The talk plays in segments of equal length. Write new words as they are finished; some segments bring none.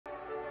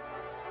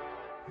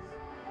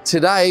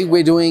Today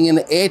we're doing an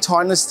air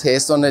tightness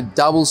test on a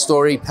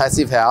double-storey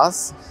passive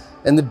house,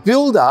 and the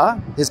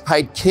builder has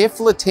paid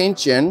careful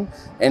attention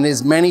and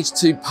has managed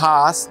to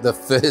pass the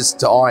first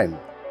time.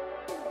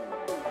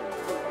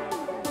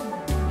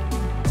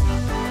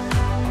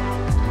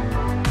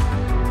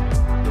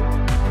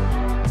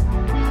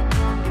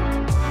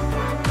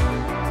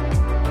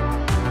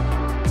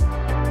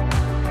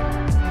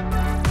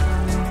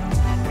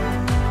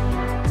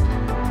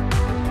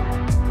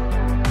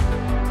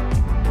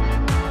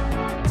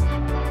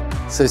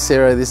 So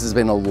Sarah, this has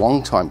been a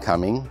long time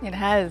coming. It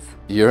has.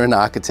 You're an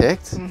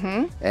architect,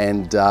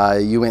 and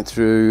you went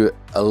through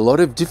a lot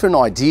of different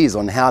ideas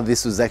on how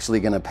this was actually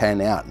going to pan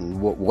out and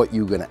what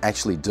you were going to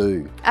actually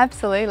do.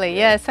 Absolutely,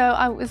 yeah. So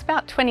it was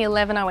about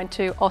 2011 I went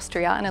to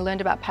Austria and I learned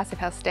about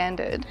PassiveHaus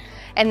Standard,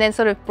 and then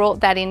sort of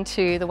brought that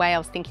into the way I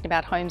was thinking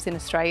about homes in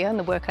Australia and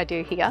the work I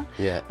do here.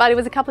 Yeah. But it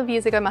was a couple of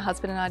years ago my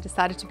husband and I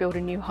decided to build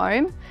a new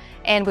home,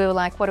 and we were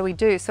like, what do we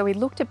do? So we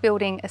looked at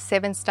building a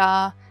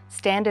 7-star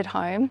standard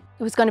home.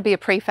 It was going to be a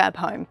prefab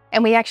home,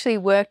 and we actually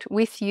worked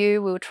with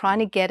you. We were trying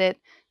to get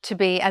it to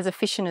be as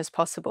efficient as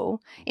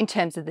possible in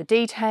terms of the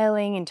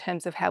detailing, in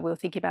terms of how we were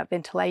thinking about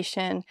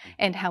ventilation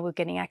and how we're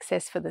getting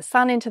access for the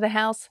sun into the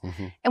house.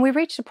 And we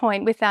reached a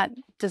point with that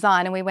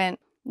design and we went,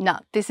 no,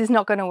 this is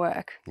not going to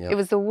work. It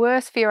was the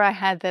worst fear I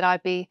had, that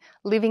I'd be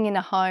living in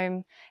a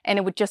home and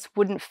it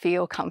wouldn't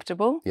feel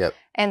comfortable.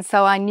 And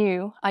so I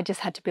knew I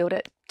just had to build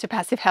it to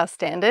PassiveHaus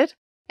Standard.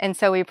 And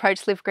so we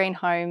approached Live Green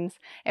Homes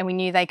and we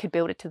knew they could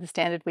build it to the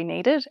standard we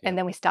needed. And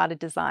then we started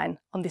design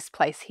on this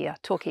place here,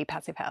 Torquay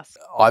PassiveHaus.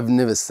 I've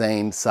never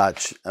seen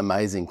such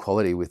amazing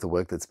quality with the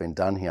work that's been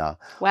done here.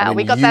 Wow, I mean,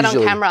 we got that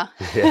on camera.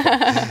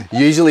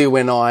 Usually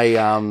when I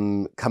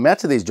come out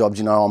to these jobs,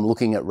 you know, I'm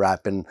looking at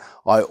wrap and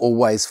I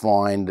always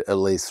find at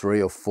least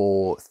 3 or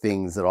 4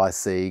 things that I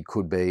see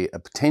could be a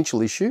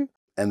potential issue.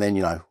 And then,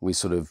 you know, we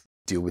sort of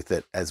deal with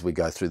it as we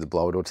go through the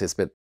blower door test.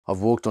 But I've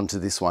walked onto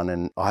this one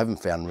and I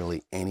haven't found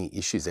really any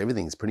issues.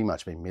 Everything's pretty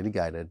much been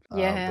mitigated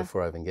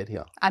before I even get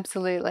here.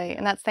 Absolutely.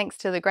 And that's thanks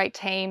to the great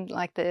team,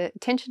 like the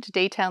attention to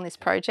detail in this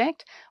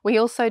project. We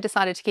also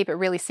decided to keep it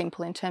really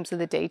simple in terms of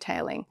the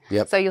detailing.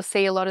 So you'll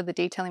see a lot of the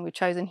detailing we've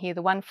chosen here,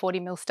 the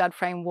 140mm stud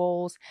frame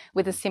walls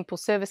with a simple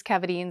service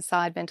cavity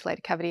inside,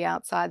 ventilator cavity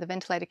outside. The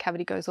ventilator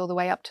cavity goes all the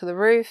way up to the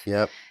roof.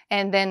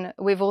 And then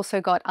we've also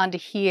got under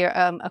here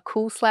a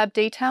cool slab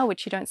detail,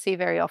 which you don't see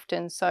very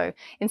often. So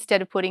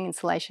instead of putting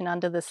insulation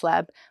under the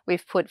slab,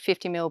 we've put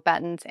 50mm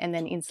battens and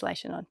then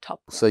insulation on top.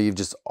 So you've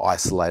just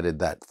isolated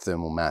that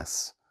thermal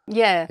mass.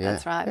 Yeah,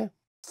 that's right.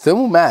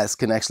 Thermal mass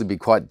can actually be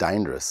quite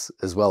dangerous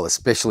as well,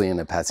 especially in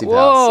a passive house.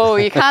 Whoa,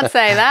 you can't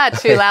say that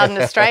too loud in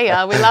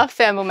Australia. We love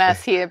thermal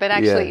mass here, but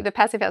actually the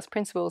PassiveHaus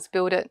principles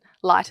build it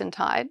light and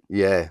tight.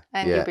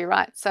 And you'll be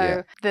right.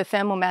 So the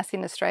thermal mass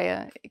in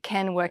Australia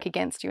can work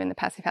against you in the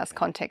PassiveHaus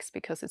context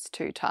because it's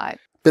too tight.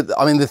 But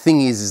I mean, the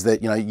thing is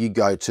that, you know, you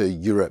go to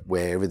Europe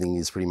where everything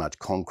is pretty much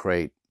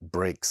concrete,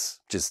 bricks,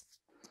 just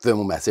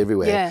thermal mass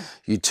everywhere.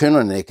 You turn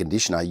on an air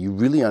conditioner, you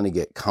really only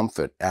get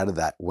comfort out of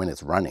that when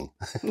it's running.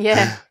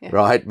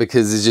 Right?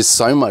 Because there's just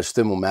so much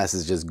thermal mass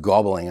is just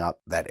gobbling up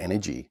that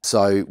energy.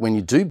 So when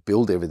you do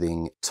build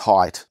everything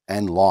tight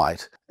and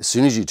light, as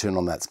soon as you turn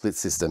on that split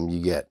system,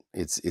 you get,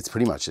 it's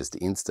pretty much just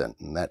instant,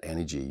 and that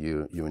energy,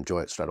 you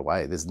enjoy it straight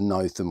away. There's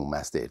no thermal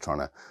mass there trying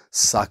to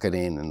suck it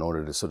in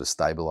order to sort of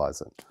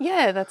stabilize it.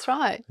 Yeah, that's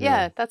right.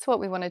 Yeah, that's what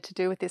we wanted to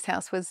do with this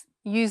house, was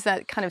use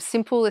that kind of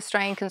simple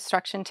Australian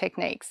construction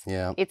techniques.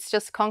 It's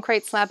just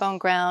concrete slab on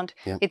ground.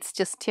 It's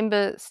just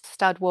timber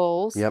stud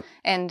walls,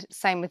 and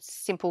same with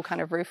simple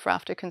kind of roof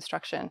rafter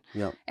construction.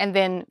 And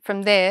then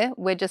from there,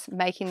 we're just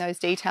making those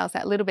details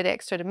that little bit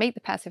extra to meet the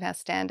PassiveHaus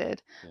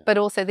standard. But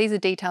also these are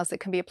details that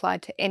can be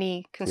applied to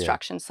any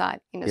construction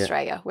site in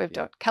Australia. We've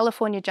got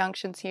California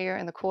junctions here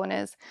in the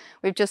corners.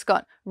 We've just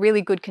got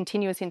really good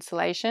continuous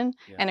insulation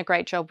and a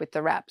great job with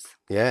the wraps.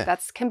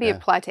 That can be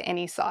applied to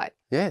any site.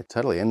 Yeah,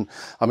 totally. And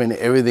I mean,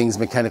 everything's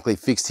mechanically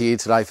fixed here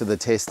today for the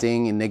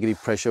testing. In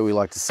negative pressure, we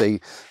like to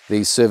see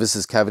the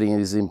services cavity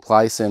is in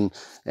place, and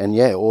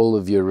yeah, all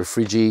of your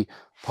refrigi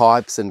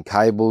pipes and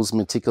cables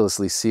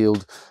meticulously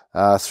sealed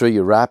through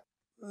your wrap.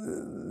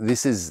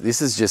 This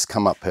has just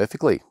come up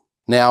perfectly.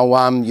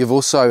 Now, you've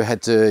also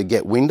had to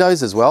get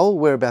windows as well.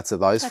 Whereabouts are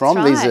those from?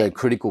 Right. These are a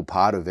critical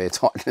part of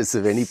airtightness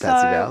of any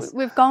passive house.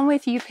 We've gone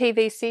with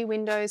UPVC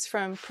windows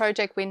from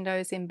Project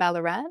Windows in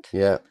Ballarat.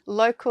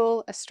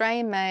 Local,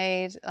 Australian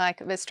made,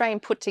 like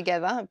Australian put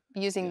together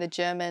using the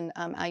German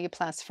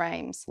Aluplast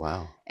frames.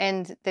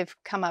 And they've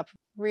come up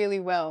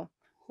really well.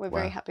 We're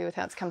very happy with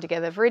how it's come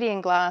together.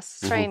 Viridian glass,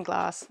 Australian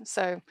glass.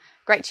 So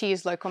great to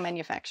use local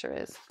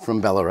manufacturers.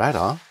 From Ballarat,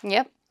 huh?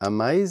 Yep.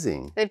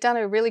 Amazing. They've done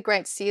a really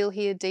great seal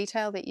here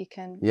detail that you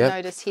can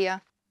notice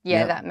here.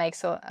 That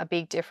makes a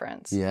big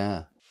difference.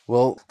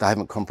 Well, they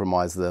haven't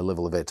compromised the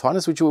level of air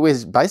tightness, which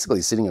we're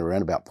basically sitting at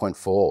around about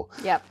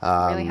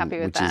 0.4. Really happy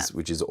with that.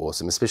 Which is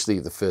awesome, especially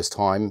the first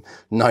time.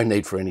 No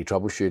need for any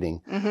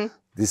troubleshooting.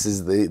 This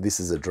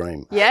is a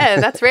dream. Yeah,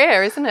 that's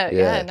rare, isn't it?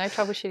 Yeah, no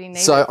troubleshooting needed.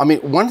 So, I mean,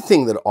 one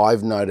thing that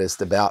I've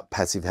noticed about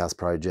passive house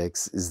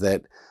projects is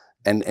that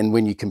And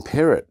when you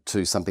compare it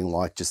to something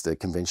like just a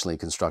conventionally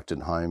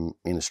constructed home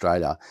in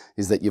Australia,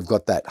 is that you've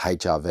got that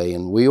HRV,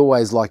 and we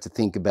always like to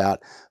think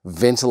about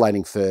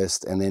ventilating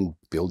first and then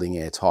building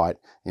airtight.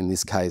 In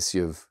this case,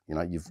 you've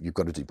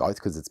got to do both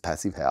because it's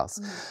passive house.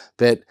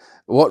 But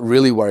what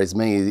really worries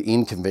me is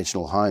in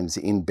conventional homes,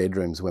 in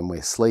bedrooms when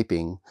we're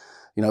sleeping,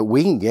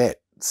 we can get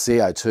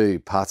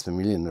CO2 parts per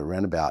million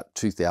around about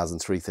 2,000,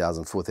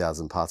 3,000,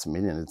 4,000 parts per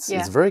million.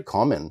 It's very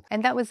common.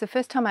 And that was the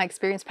first time I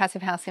experienced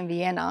passive house in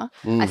Vienna.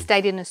 I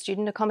stayed in a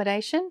student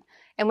accommodation,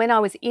 and when I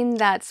was in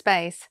that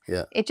space,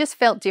 it just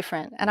felt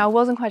different. And I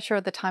wasn't quite sure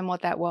at the time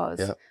what that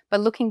was.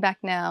 But looking back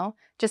now,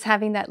 just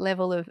having that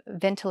level of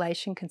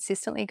ventilation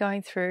consistently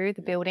going through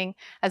the building,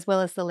 as well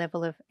as the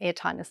level of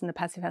airtightness in the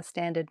passive house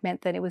standard,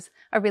 meant that it was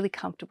a really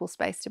comfortable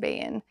space to be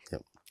in.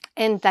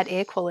 And that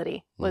air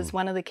quality was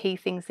one of the key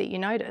things that you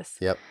notice.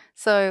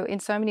 So in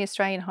so many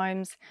Australian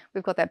homes,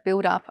 we've got that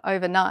build up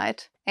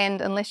overnight.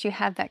 And unless you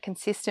have that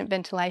consistent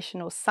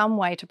ventilation or some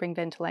way to bring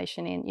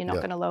ventilation in, you're not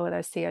going to lower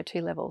those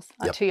CO2 levels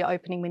until you're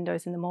opening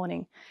windows in the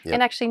morning.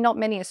 And actually not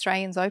many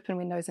Australians open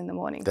windows in the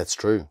morning. That's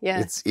true.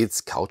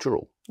 It's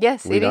cultural.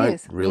 Yes, we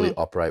don't really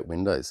operate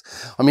windows.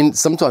 I mean,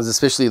 sometimes,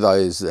 especially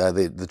those,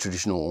 the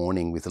traditional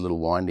awning with a little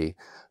windy,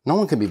 no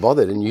one can be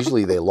bothered, and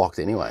usually they're locked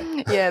anyway.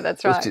 Yeah,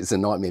 that's right. Which is a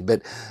nightmare.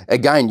 But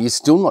again, you're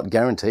still not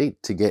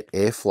guaranteed to get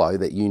airflow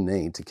that you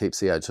need to keep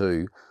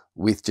CO2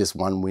 with just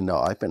one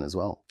window open as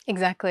well.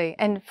 Exactly.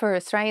 And for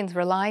Australians,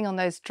 relying on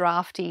those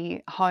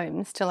drafty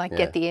homes to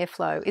get the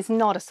airflow is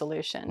not a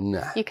solution.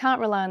 No. You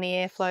can't rely on the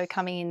airflow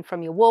coming in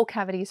from your wall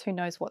cavities, who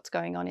knows what's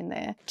going on in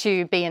there,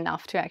 to be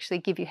enough to actually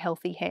give you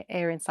healthy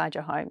air inside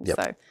your home. So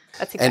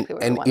that's exactly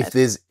what we wanted. And if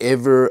there's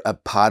ever a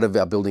part of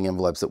our building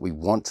envelopes that we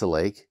want to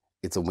leak,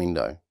 it's a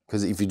window.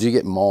 Because if you do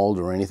get mold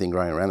or anything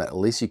growing around that, at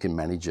least you can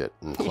manage it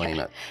and clean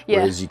it,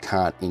 whereas you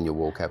can't in your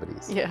wall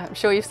cavities. Yeah, I'm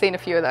sure you've seen a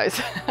few of those.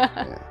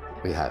 Yeah,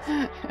 we have.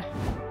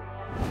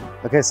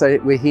 Okay, so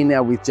we're here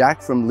now with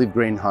Jack from Live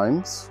Green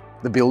Homes,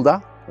 the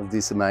builder of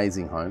this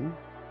amazing home.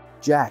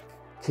 Jack,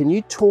 can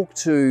you talk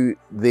to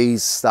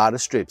these starter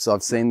strips?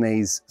 I've seen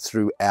these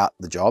throughout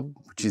the job,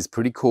 which is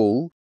pretty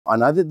cool. I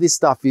know that this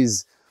stuff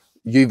is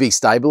UV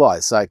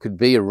stabilized, so it could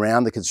be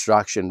around the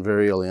construction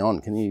very early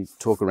on. Can you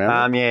talk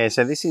around it? Yeah,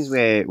 so this is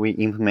where we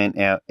implement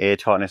our air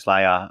tightness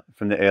layer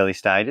from the early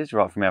stages,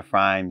 right from our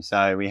frame.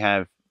 So we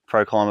have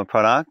ProClimber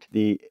product.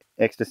 The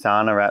extra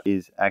Sana wrap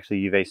is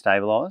actually UV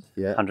stabilized,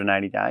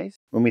 180 days.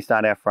 When we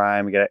start our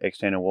frame, we get our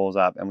external walls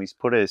up, and we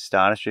put a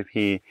starter strip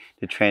here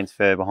to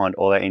transfer behind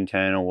all our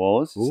internal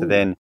walls. Ooh. So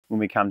then when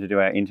we come to do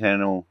our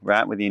internal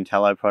wrap with the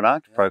Intello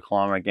product,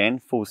 ProClimber again,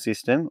 full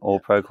system, all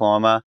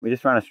ProClimber, we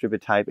just run a strip of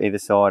tape either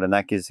side, and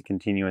that gives a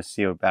continuous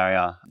sealed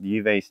barrier.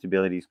 The UV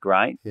stability is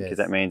great because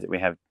that means that we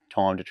have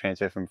time to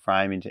transfer from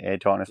frame into air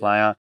tightness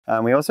layer.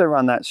 We also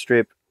run that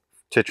strip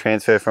to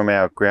transfer from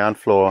our ground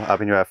floor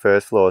up into our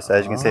first floor. So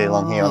as you can see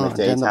along here on the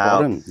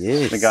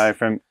detail, we go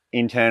from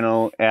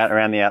internal out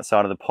around the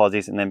outside of the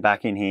posits and then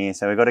back in here.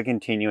 So we've got a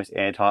continuous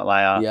airtight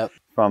layer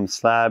from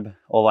slab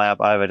all the way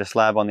up over to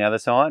slab on the other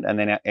side, and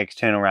then our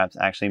external wraps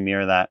actually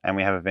mirror that, and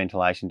we have a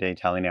ventilation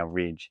detail in our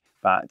ridge.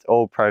 But it's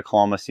all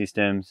ProClimber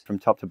systems from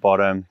top to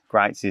bottom,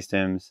 great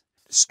systems.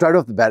 Straight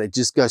off the bat, it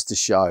just goes to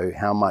show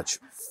how much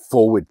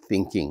forward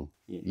thinking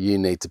you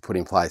need to put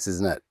in place,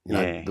 isn't it?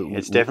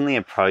 It's definitely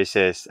a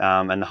process,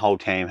 and the whole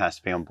team has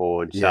to be on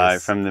board. So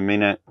from the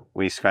minute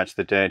we scratch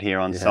the dirt here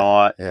on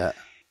site, the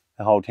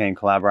whole team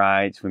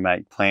collaborates, we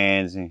make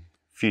plans,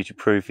 future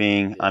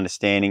proofing,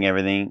 understanding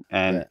everything,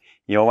 and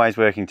you're always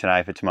working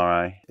today for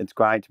tomorrow. It's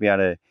great to be able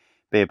to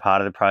be a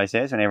part of the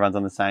process when everyone's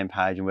on the same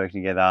page and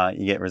working together.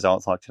 You get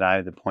results like today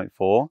with the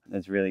 0.4.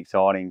 It's really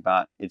exciting,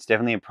 but it's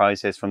definitely a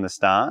process from the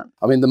start.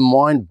 I mean, the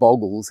mind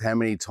boggles how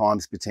many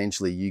times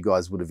potentially you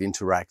guys would have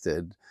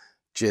interacted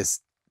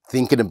just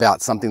thinking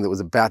about something that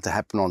was about to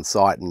happen on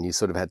site, and you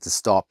sort of had to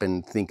stop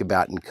and think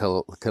about and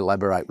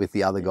collaborate with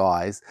the other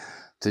guys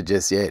to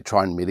just,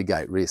 try and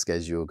mitigate risk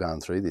as you were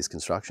going through this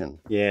construction.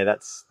 Yeah,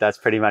 that's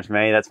pretty much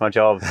me. That's my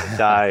job.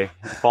 So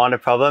find a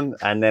problem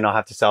and then I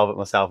have to solve it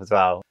myself as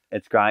well.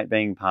 It's great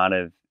being part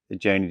of the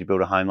journey to build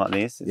a home like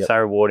this. It's so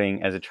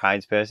rewarding as a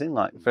tradesperson.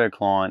 Like for a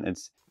client,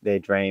 it's their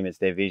dream, it's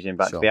their vision,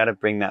 but to be able to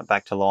bring that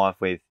back to life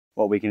with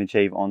what we can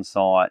achieve on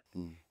site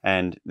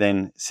and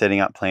then setting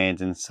up plans,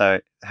 and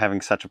so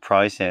having such a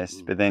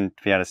process, but then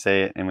to be able to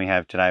see it, and we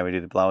have today, we do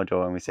the blower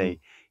door and we see,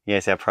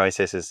 yes, our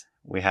processes,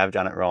 we have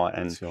done it right,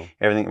 and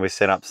everything that we've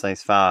set up so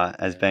far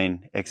has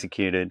been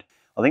executed.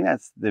 I think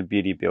that's the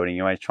beauty of building.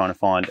 You're always trying to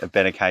find a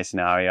better case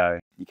scenario.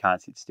 You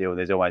can't sit still.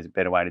 There's always a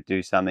better way to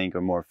do something, or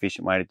a more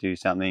efficient way to do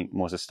something,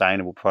 more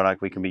sustainable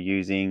product we can be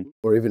using.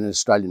 Or even an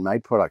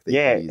Australian-made product.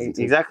 That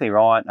exactly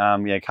right.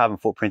 Carbon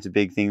footprint's a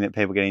big thing that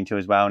people get into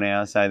as well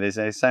now. So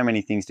there's so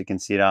many things to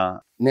consider.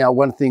 Now,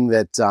 one thing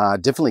that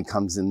definitely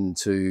comes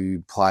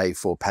into play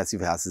for passive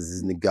houses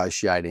is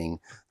negotiating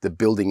the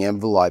building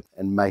envelope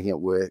and making it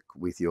work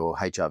with your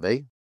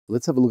HRV.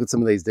 Let's have a look at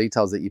some of these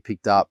details that you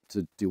picked up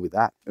to deal with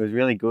that. It was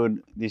really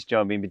good, this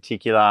job in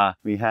particular.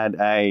 We had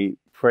a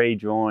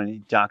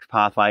pre-drawn duct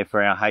pathway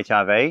for our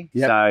HRV.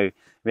 Yep. So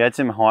we had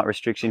some height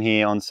restriction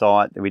here on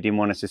site that we didn't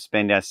want to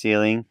suspend our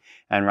ceiling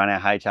and run our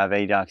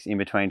HRV ducts in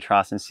between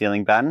truss and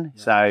ceiling batten.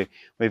 Yep. So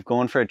we've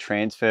gone for a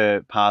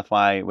transfer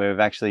pathway where we've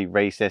actually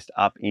recessed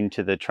up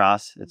into the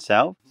truss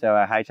itself. So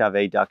our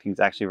HRV ducting is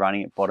actually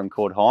running at bottom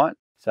chord height.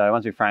 So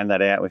once we framed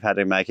that out, we've had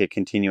to make a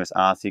continuous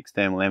R6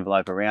 thermal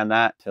envelope around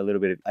that. So a little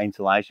bit of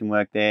insulation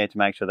work there to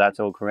make sure that's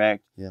all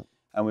correct. Yep.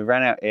 And we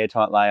ran our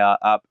airtight layer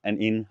up and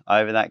in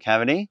over that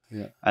cavity.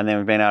 Yeah. And then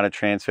we've been able to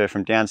transfer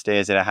from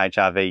downstairs at our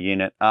HRV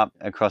unit up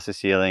across the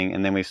ceiling.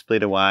 And then we've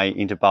split away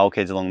into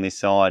bulkheads along this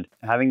side.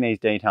 Having these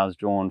details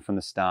drawn from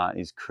the start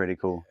is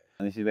critical.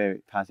 And this is where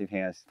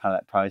PassiveHaus, part of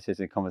that process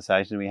and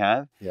conversation we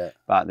have. Yeah.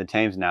 But the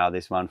team's nailed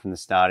this one from the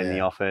start in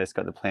the office,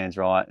 got the plans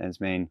right, and it's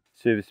been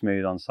super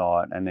smooth on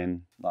site. And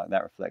then like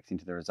that reflects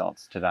into the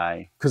results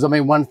today. Because I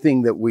mean, one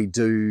thing that we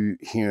do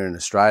here in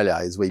Australia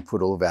is we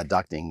put all of our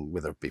ducting,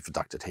 whether it be for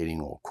ducted heating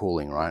or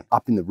cooling, right,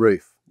 up in the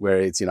roof where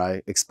it's, you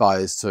know,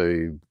 exposed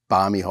to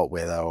balmy hot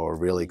weather or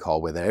really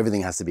cold weather.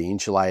 Everything has to be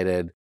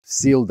insulated,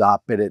 sealed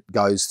up, but it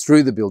goes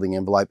through the building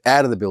envelope,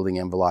 out of the building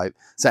envelope.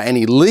 So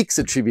any leaks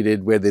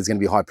attributed where there's going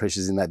to be high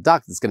pressures in that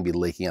duct, it's going to be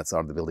leaking outside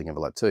of the building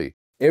envelope too.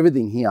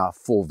 Everything here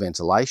for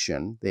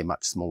ventilation, they're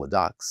much smaller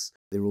ducts.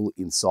 They're all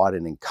inside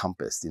and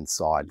encompassed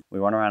inside. We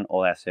want to run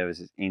all our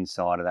services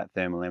inside of that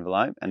thermal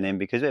envelope. And then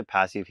because we're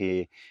passive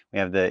here, we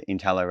have the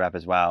Intello wrap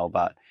as well.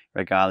 But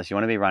regardless, you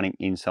want to be running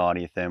inside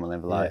of your thermal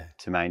envelope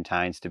to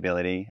maintain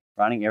stability.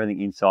 Running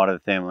everything inside of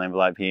the thermal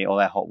envelope here, all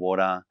our hot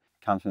water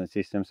comes from the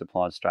system,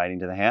 supplied straight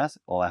into the house.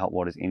 All our hot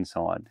water is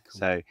inside. Cool.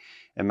 So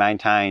it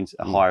maintains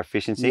a higher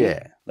efficiency,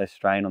 less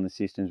strain on the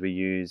systems we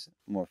use,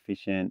 more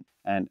efficient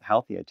and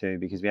healthier too,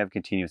 because we have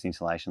continuous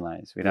insulation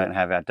layers. We don't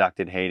have our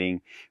ducted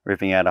heating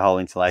ripping out a whole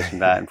insulation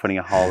vat and putting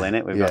a hole in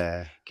it. We've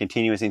got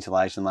continuous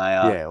insulation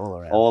layer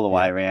all the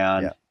way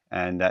around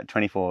and that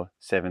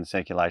 24/7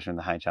 circulation of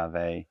the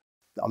HRV.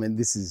 I mean,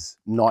 this is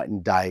night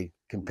and day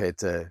compared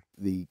to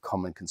the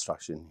common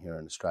construction here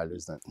in Australia,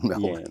 isn't it?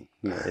 Melbourne.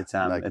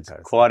 It's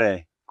quite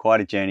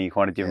a journey,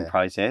 quite a different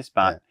process.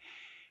 But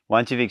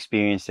once you've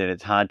experienced it,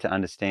 it's hard to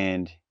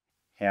understand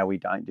how we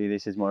don't do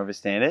this as more of a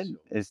standard.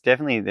 It's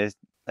definitely, there's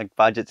like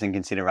budgets and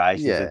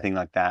considerations and things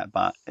like that,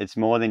 but it's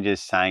more than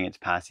just saying it's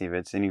passive.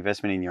 It's an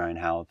investment in your own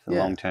health, the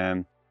long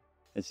term.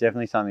 It's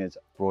definitely something that's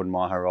broadened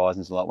my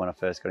horizons a lot when I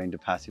first got into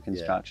passive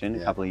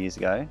construction a couple of years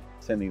ago.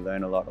 Certainly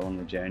learned a lot along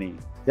the journey.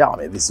 Yeah, I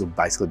mean, this will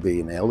basically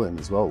be an heirloom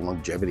as well.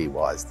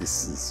 Longevity-wise,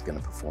 this is going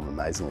to perform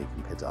amazingly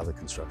compared to other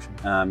construction.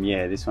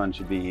 Yeah, this one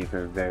should be here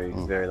for a very,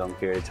 very long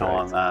period of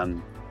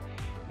time.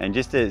 And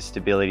just the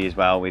stability as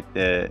well with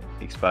the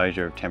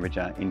exposure of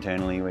temperature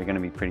internally, we're going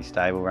to be pretty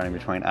stable, running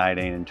between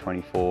 18 and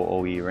 24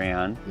 all year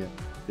round. Yeah.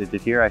 The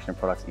deterioration of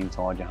products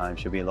inside your home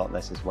should be a lot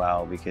less as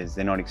well because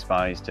they're not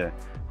exposed to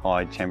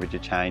high temperature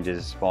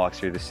changes, spikes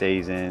through the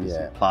seasons.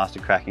 Plaster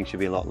cracking should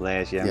be a lot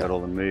less. You haven't got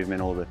all the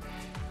movement, all the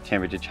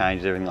temperature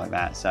changes, everything like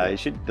that. So it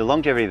should, the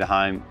longevity of the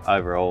home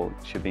overall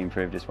should be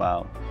improved as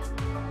well.